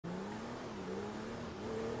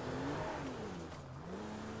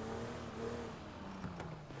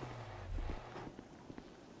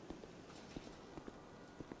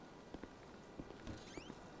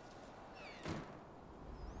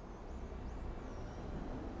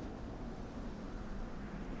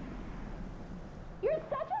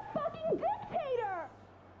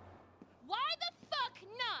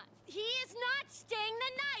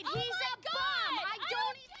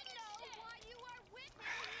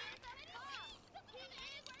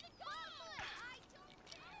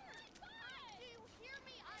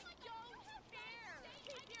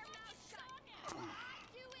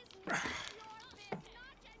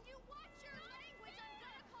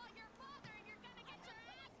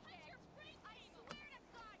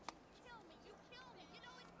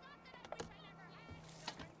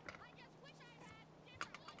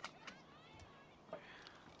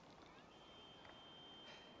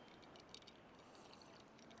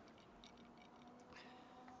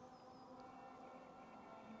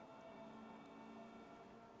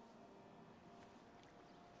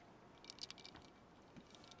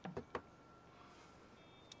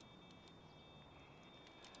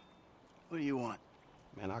What do you want?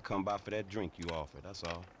 Man, I come by for that drink you offered, that's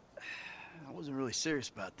all. I wasn't really serious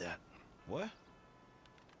about that. What?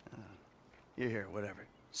 Here, whatever.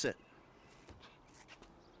 Sit.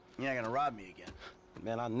 You're not gonna rob me again.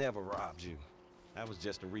 Man, I never robbed you. That was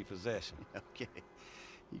just a repossession. Okay.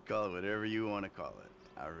 You call it whatever you want to call it.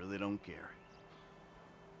 I really don't care.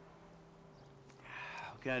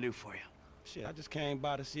 What can I do for you? Shit, I just came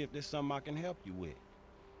by to see if there's something I can help you with.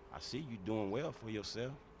 I see you doing well for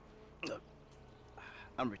yourself. Look,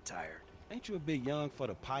 I'm retired. Ain't you a bit young for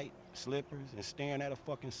the pipe, slippers, and staring at a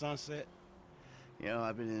fucking sunset? You know,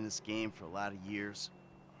 I've been in this game for a lot of years,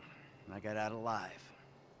 and I got out alive.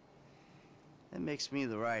 That makes me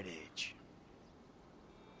the right age.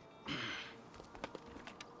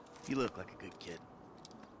 You look like a good kid.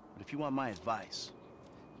 But if you want my advice,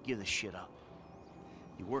 you give this shit up.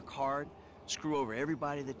 You work hard, screw over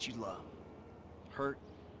everybody that you love. Hurt,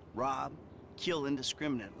 rob, kill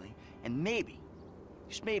indiscriminately, and maybe,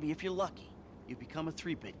 just maybe if you're lucky, you become a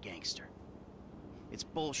three-bit gangster. It's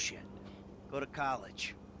bullshit. Go to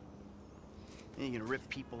college. Then you're gonna rip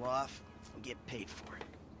people off and get paid for it.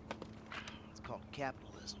 It's called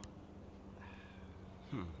capitalism.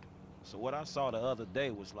 So what I saw the other day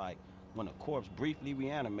was like when a corpse briefly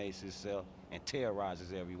reanimates itself and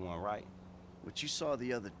terrorizes everyone, right? What you saw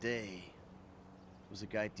the other day was a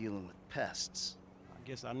guy dealing with pests. I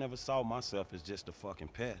guess I never saw myself as just a fucking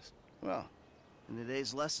pest. Well, and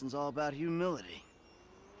today's lesson's all about humility.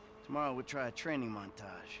 Tomorrow we'll try a training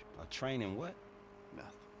montage. A training what?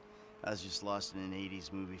 Nothing. I was just lost in an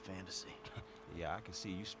 80s movie fantasy. Yeah, I can see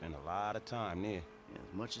you spend a lot of time there. Yeah,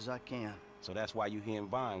 as much as I can. So that's why you here in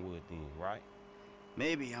Vinewood then, right?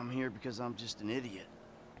 Maybe I'm here because I'm just an idiot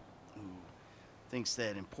who thinks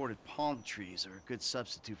that imported palm trees are a good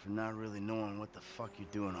substitute for not really knowing what the fuck you're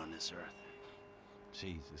doing on this earth.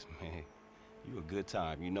 Jesus, man. You a good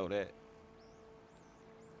time, you know that?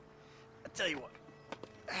 I tell you what.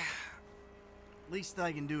 Least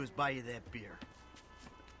I can do is buy you that beer.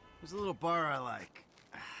 There's a little bar I like.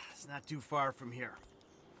 It's not too far from here.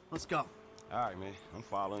 Let's go. All right, man. I'm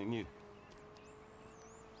following you.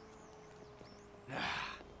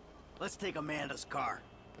 Let's take Amanda's car.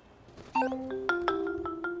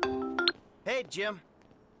 Hey, Jim.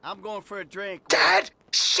 I'm going for a drink. Dad!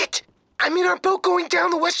 Shit! I'm in our boat going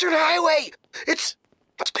down the Western Highway! It's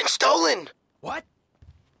been stolen! What?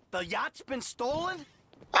 The yacht's been stolen?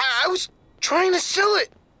 I was trying to sell it.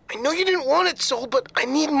 I know you didn't want it sold, but I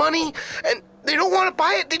need money, and they don't want to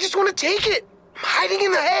buy it. They just want to take it. I'm hiding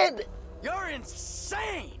in the head. You're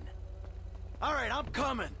insane! All right, I'm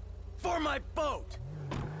coming. For my boat.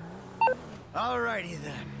 Alrighty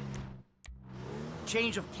then.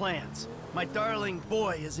 Change of plans. My darling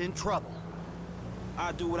boy is in trouble.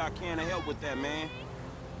 I'll do what I can to help with that, man.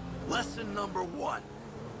 Lesson number 1.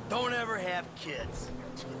 Don't ever have kids.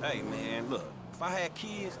 Hey, man, look. If I had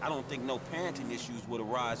kids, I don't think no parenting issues would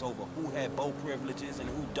arise over who had boat privileges and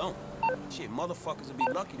who don't. Shit, motherfuckers would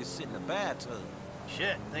be lucky to sit in the bathtub.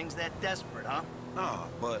 Shit, things that desperate, huh? Nah,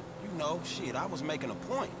 but, you know, shit, I was making a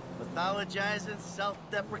point. Pathologizing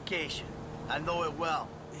self-deprecation. I know it well.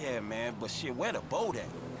 Yeah, man, but shit, where the boat at?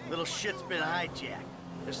 Little shit's been hijacked.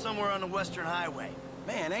 They're somewhere on the Western Highway.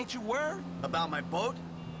 Man, ain't you worried? About my boat?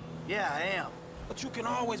 Yeah, I am. But you can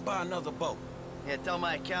always buy another boat. Yeah, tell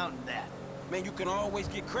my accountant that. Man, you can always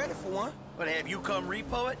get credit for one. But have you come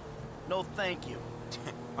repo it? No, thank you.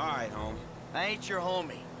 All right, homie. I ain't your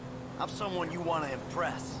homie. I'm someone you want to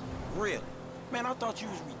impress. Really? Man, I thought you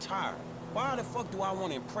was retired. Why the fuck do I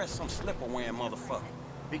want to impress some slipper-wearing motherfucker?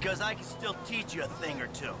 Because I can still teach you a thing or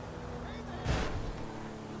two. You're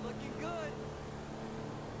looking good.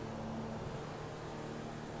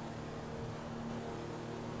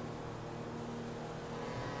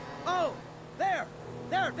 Oh!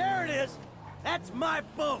 There it is! That's my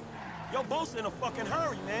boat! Your boat's in a fucking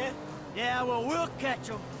hurry, man. Yeah, well, we'll catch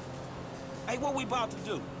him. Hey, what we about to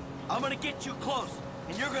do? I'm gonna get you close,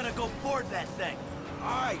 and you're gonna go board that thing.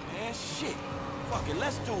 All right, man, shit. Fuck it,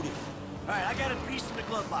 let's do this. All right, I got a piece in the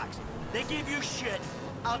glove box. They give you shit,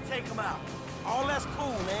 I'll take them out. All that's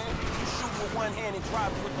cool, man. You shoot with one hand and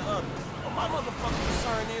drive with the other. But my motherfucking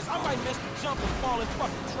concern is I might miss the jump and fall in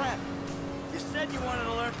fucking traffic. You said you wanted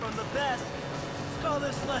to learn from the best. Let's call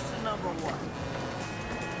this lesson number 1.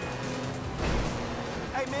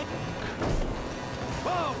 Hey, man.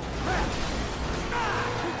 Whoa! Crap! Ah!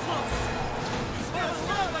 Too close!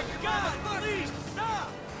 Stop! Like God! Please, stop!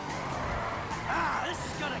 Ah, this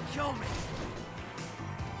is gonna kill me!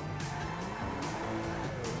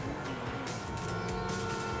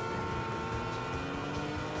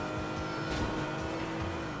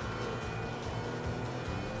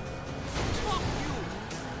 Fuck you!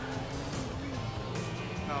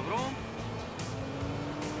 cabrón.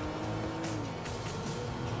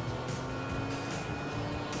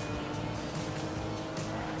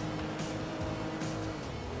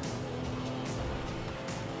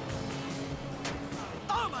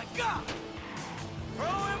 Oh my God! Throw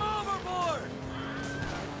him overboard!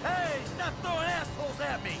 Hey, stop throwing assholes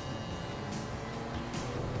at me!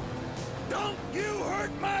 Don't you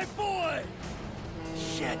hurt my boy!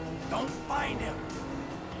 Shit, don't find him!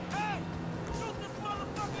 Hey! Shoot this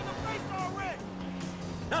motherfucker in the face already!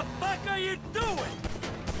 The fuck are you doing?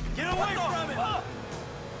 Get away from him! Fuck?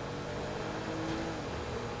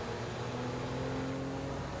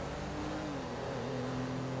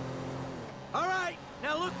 All right,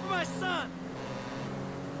 now look for my son!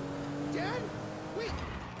 Dad? Wait,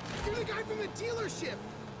 you're the guy from the dealership.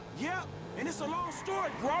 Yep, and it's a long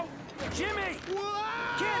story, bro. Jimmy!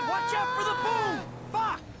 Whoa! Kid, watch out for the boom!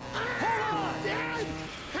 Fuck! Hold on! Dad!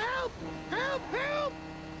 Help! Help! Help!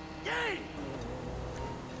 Yay!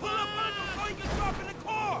 Pull up on him so he can drop in the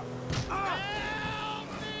car. Help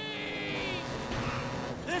me!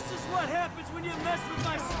 This is what happens when you mess with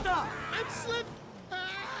my stuff! I'm slipped!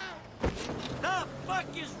 The fuck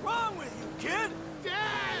is wrong with you, kid?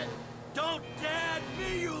 Dad! Don't dad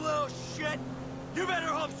me, you little shit! You better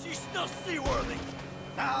hope she's still seaworthy!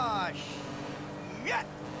 Ah, shit!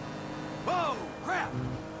 Whoa, crap!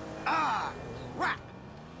 Ah, crap!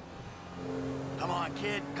 Come on,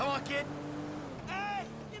 kid. Come on, kid. Hey,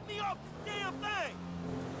 get me off this damn thing.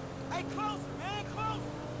 Hey, closer, man, closer.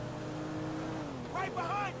 Right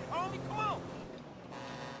behind you, homie, come on.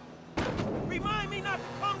 Remind me not to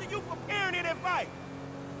come to you for parenting advice.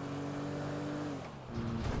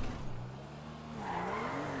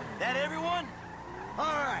 That everyone? All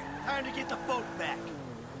right, time to get the boat back.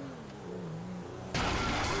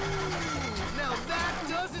 Now that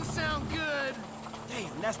doesn't sound good.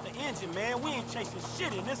 Damn, that's the engine, man. We ain't chasing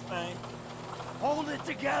shit in this thing. Hold it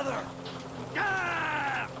together.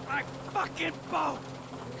 Ah, my fucking boat!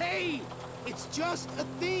 Hey, it's just a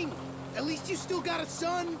thing. At least you still got a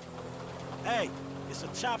son. Hey, it's a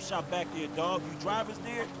chop shop back there, dog. You drivers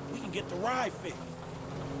there, we can get the ride fixed.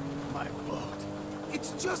 My boat.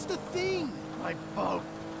 It's just a thing. My boat.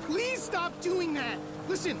 Please stop doing that.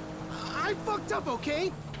 Listen, I fucked up,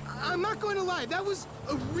 okay? I'm not going to lie. That was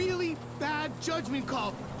a really bad judgment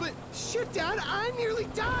call. But shit, Dad, I nearly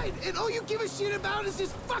died. And all you give a shit about is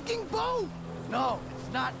this fucking boat. No,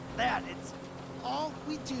 it's not that. It's... All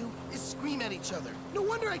we do is scream at each other. No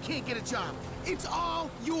wonder I can't get a job. It's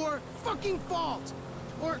all your fucking fault.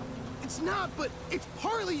 Or it's not, but it's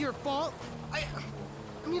partly your fault. I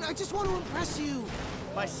mean, I just want to impress you.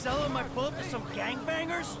 By selling my boat to some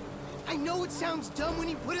gangbangers? I know it sounds dumb when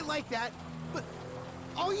you put it like that, but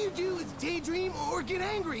all you do is daydream or get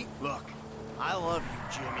angry. Look, I love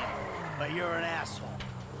you, Jimmy, but you're an asshole.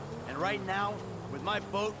 And right now, with my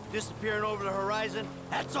boat disappearing over the horizon,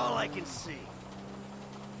 that's all I can see.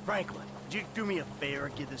 Franklin, would you do me a favor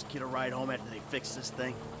and give this kid a ride home after they fix this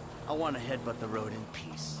thing? I want to headbutt the road in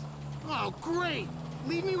peace. Oh, great!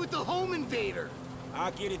 Leave me with the home invader.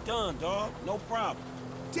 I'll get it done, dog. No problem.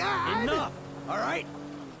 Dad! Enough, all right?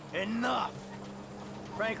 Enough!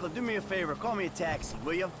 Franklin, do me a favor, call me a taxi,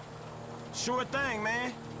 will you? Sure thing,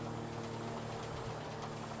 man.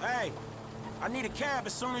 Hey, I need a cab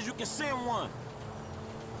as soon as you can send one.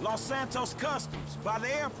 Los Santos Customs, by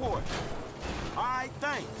the airport. All right,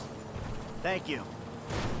 thanks. Thank you.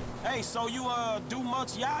 Hey, so you, do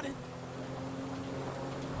much yachting?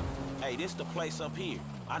 Hey, this the place up here.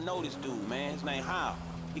 I know this dude, man. His name Hal.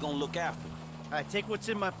 He gonna look after me. All right, take what's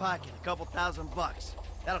in my pocket, a couple $1,000.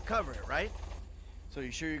 That'll cover it, right? So you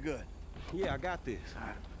sure you're good? Yeah, I got this. All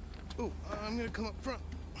right. Ooh, I'm gonna come up front.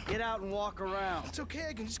 Get out and walk around. It's okay,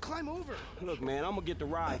 I can just climb over. Look, man, I'm gonna get the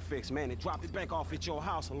ride fixed, man, and drop it back off at your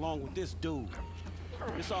house along with this dude.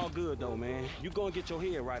 It's all good, though, man. You go and get your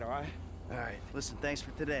head right, all right? All right, listen, thanks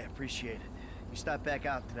for today. Appreciate it. You stop back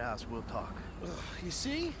out to the house, we'll talk. You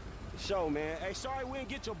see? Show, man. Hey, sorry we didn't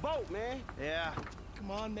get your boat, man. Yeah. Come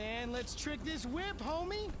on, man, let's trick this whip,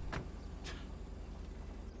 homie.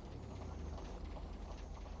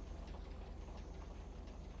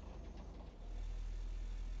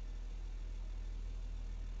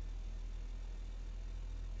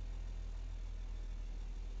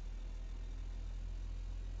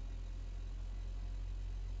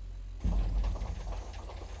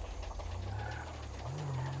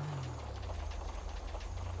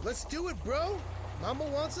 Let's do it, bro. Mama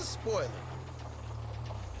wants a spoiler.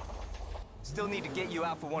 Still need to get you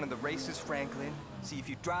out for one of the races, Franklin. See if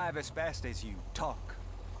you drive as fast as you talk.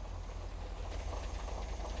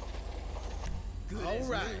 All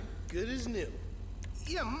right, good as new.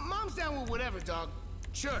 Yeah, Mom's down with whatever, dog.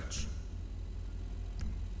 Church.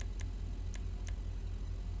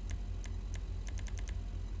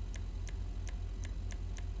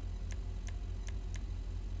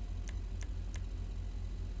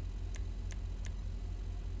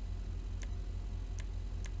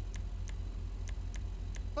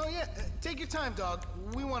 Oh yeah, take your time, dog.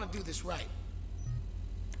 We want to do this right.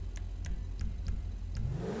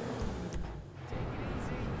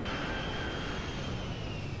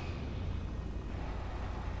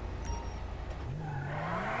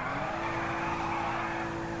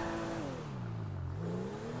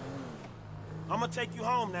 I'm gonna take you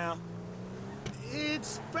home now.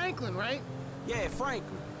 It's Franklin, right? Yeah,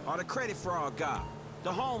 Franklin, or the credit fraud guy,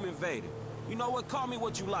 the home invader. You know what? Call me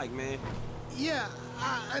what you like, man. Yeah,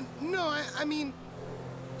 no, I mean,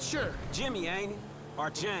 sure, Jimmy, ain't he? Or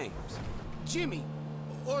James? Jimmy.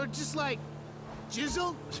 Or just like,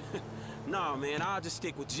 Jizzle? Nah, man, I'll just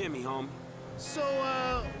stick with Jimmy, homie. So,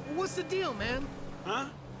 what's the deal, man? Huh?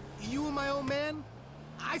 You and my old man?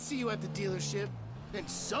 I see you at the dealership, and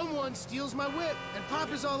someone steals my whip, and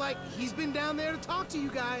Pop is all like, he's been down there to talk to you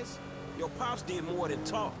guys. Your pops did more than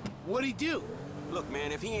talk. What'd he do? Look,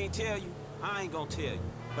 man, if he ain't tell you, I ain't gonna tell you.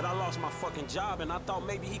 But I lost my fucking job, and I thought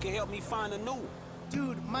maybe he could help me find a new one.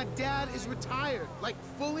 Dude, my dad is retired, like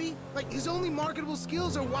fully. Like his only marketable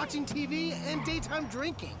skills are watching TV and daytime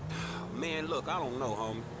drinking. Man, look, I don't know,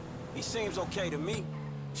 homie. He seems okay to me.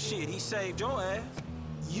 Shit, he saved your ass.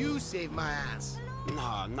 You saved my ass.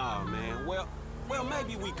 Nah, man. Well,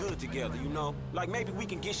 maybe we good together, you know? Like, maybe we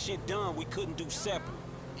can get shit done we couldn't do separate.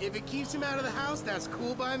 If it keeps him out of the house, that's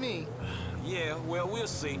cool by me. Yeah, well, we'll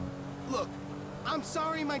see. Look, I'm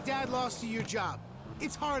sorry my dad lost you your job.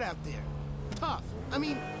 It's hard out there. Tough. I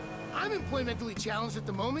mean, I'm employmentally challenged at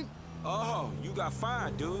the moment. Oh, you got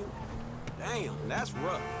fired, dude. Damn, that's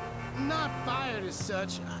rough. Not fired as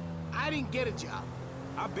such. I didn't get a job.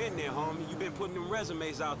 I've been there, homie. You been putting them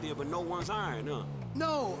resumes out there, but no one's hiring, huh?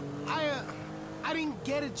 No, I didn't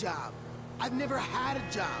get a job. I've never had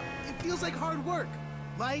a job. It feels like hard work.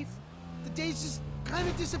 Life, the days just kind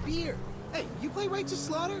of disappear. Hey, you play Righteous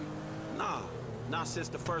Slaughter? Nah, not since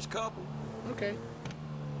the first couple. Okay.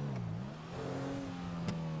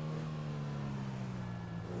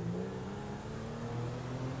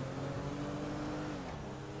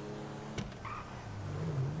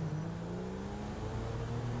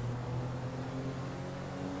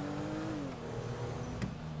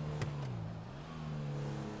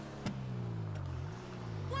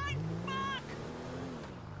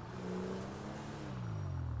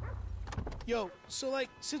 Yo, so like,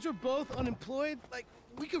 since we're both unemployed, like,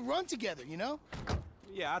 we could run together, you know?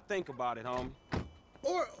 Yeah, I think about it, homie.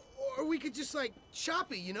 Or we could just like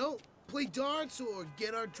shop it, you know? Play darts or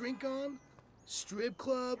get our drink on. Strip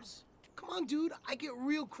clubs. Come on, dude, I get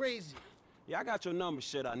real crazy. Yeah, I got your number,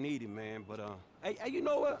 shit. I need it, man. But, hey, you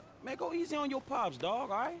know what? Man, go easy on your pops,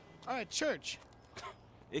 dog, all right? All right, church.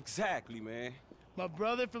 Exactly, man. My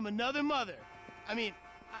brother from another mother. I mean,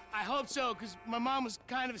 I hope so, because my mom was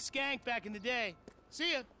kind of a skank back in the day.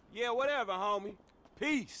 See ya. Yeah, whatever, homie.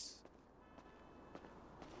 Peace.